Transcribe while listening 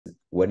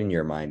what in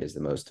your mind is the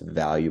most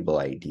valuable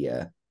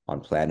idea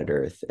on planet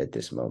Earth at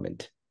this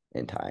moment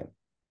in time?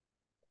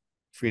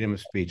 Freedom of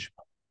speech.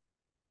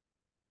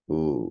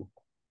 Ooh,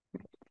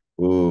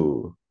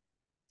 ooh,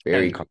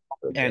 very and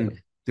controversial.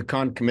 and the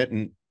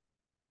concomitant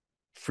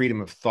freedom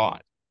of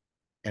thought,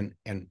 and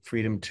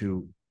freedom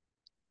to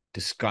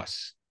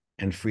discuss,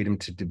 and freedom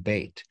to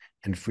debate,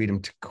 and freedom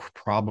to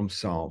problem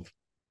solve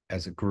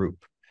as a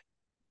group.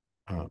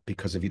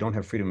 Because if you don't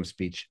have freedom of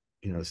speech,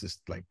 this is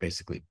like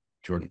basically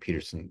Jordan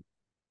Peterson.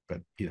 But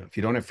if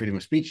you don't have freedom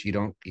of speech,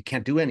 you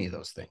can't do any of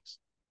those things.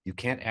 You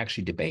can't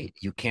actually debate.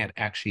 You can't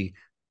actually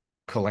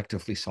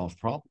collectively solve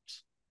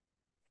problems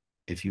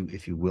if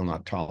you will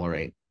not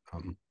tolerate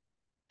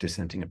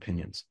dissenting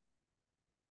opinions.